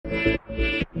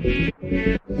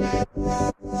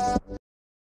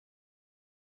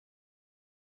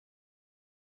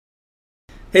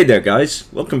Hey there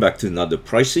guys, welcome back to another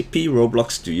PrizeCP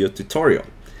Roblox Studio tutorial.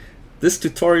 This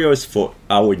tutorial is for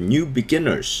our new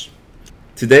beginners.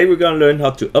 Today we're going to learn how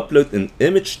to upload an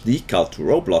image decal to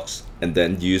Roblox and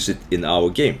then use it in our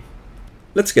game.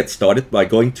 Let's get started by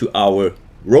going to our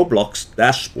Roblox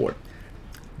dashboard.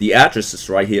 The address is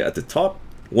right here at the top.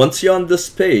 Once you're on this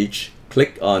page,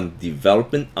 click on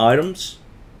Development Items,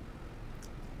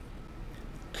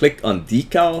 click on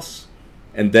Decals,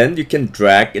 and then you can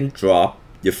drag and drop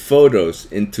your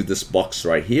photos into this box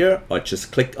right here, or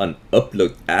just click on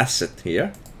Upload Asset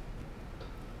here.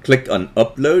 Click on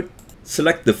Upload,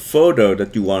 select the photo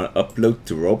that you want to upload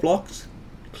to Roblox,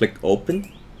 click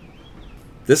Open.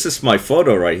 This is my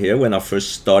photo right here when I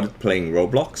first started playing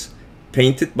Roblox,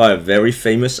 painted by a very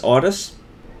famous artist.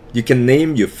 You can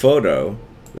name your photo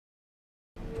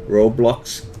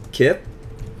Roblox Kit.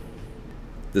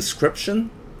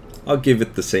 Description, I'll give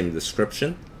it the same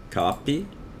description. Copy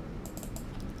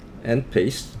and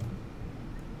paste.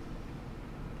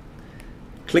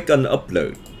 Click on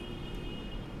Upload.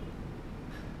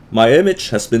 My image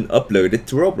has been uploaded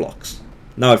to Roblox.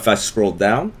 Now if I scroll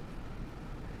down,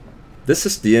 this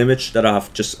is the image that I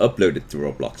have just uploaded to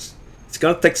Roblox. It's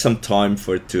gonna take some time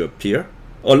for it to appear.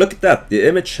 Oh, look at that, the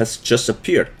image has just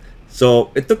appeared.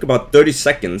 So it took about 30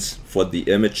 seconds for the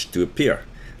image to appear.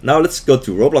 Now let's go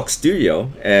to Roblox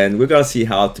Studio and we're gonna see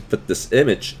how to put this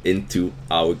image into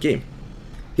our game.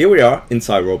 Here we are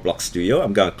inside Roblox Studio.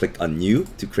 I'm gonna click on New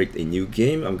to create a new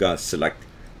game. I'm gonna select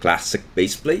Classic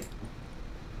Baseplate.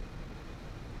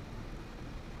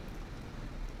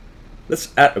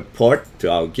 Let's add a part to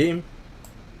our game.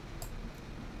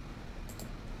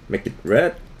 Make it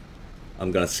red.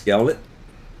 I'm gonna scale it.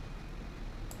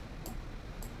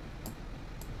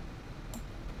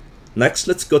 Next,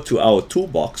 let's go to our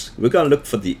toolbox. We're gonna look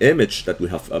for the image that we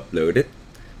have uploaded.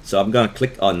 So I'm gonna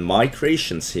click on My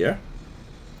Creations here.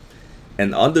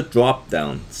 And on the drop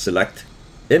down, select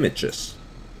Images.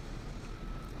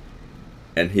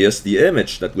 And here's the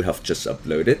image that we have just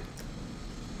uploaded.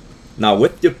 Now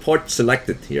with your part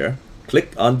selected here,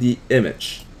 click on the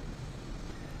image.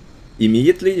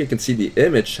 Immediately you can see the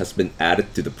image has been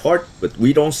added to the part, but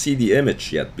we don't see the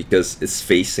image yet because it's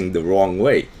facing the wrong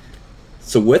way.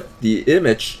 So with the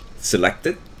image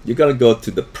selected, you're gonna go to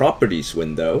the Properties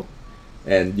window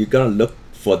and you're gonna look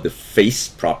for the Face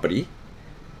property.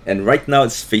 And right now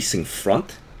it's facing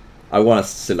front. I want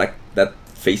to select that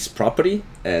face property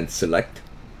and select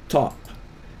top.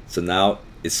 So now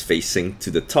it's facing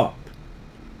to the top.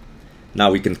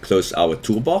 Now we can close our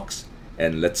toolbox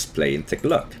and let's play and take a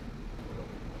look.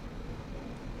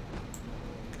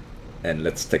 And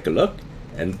let's take a look.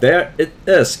 And there it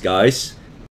is, guys.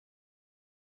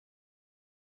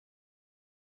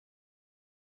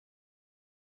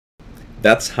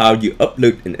 That's how you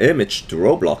upload an image to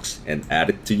Roblox and add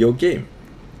it to your game.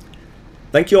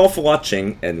 Thank you all for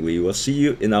watching and we will see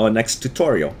you in our next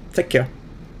tutorial. Take care.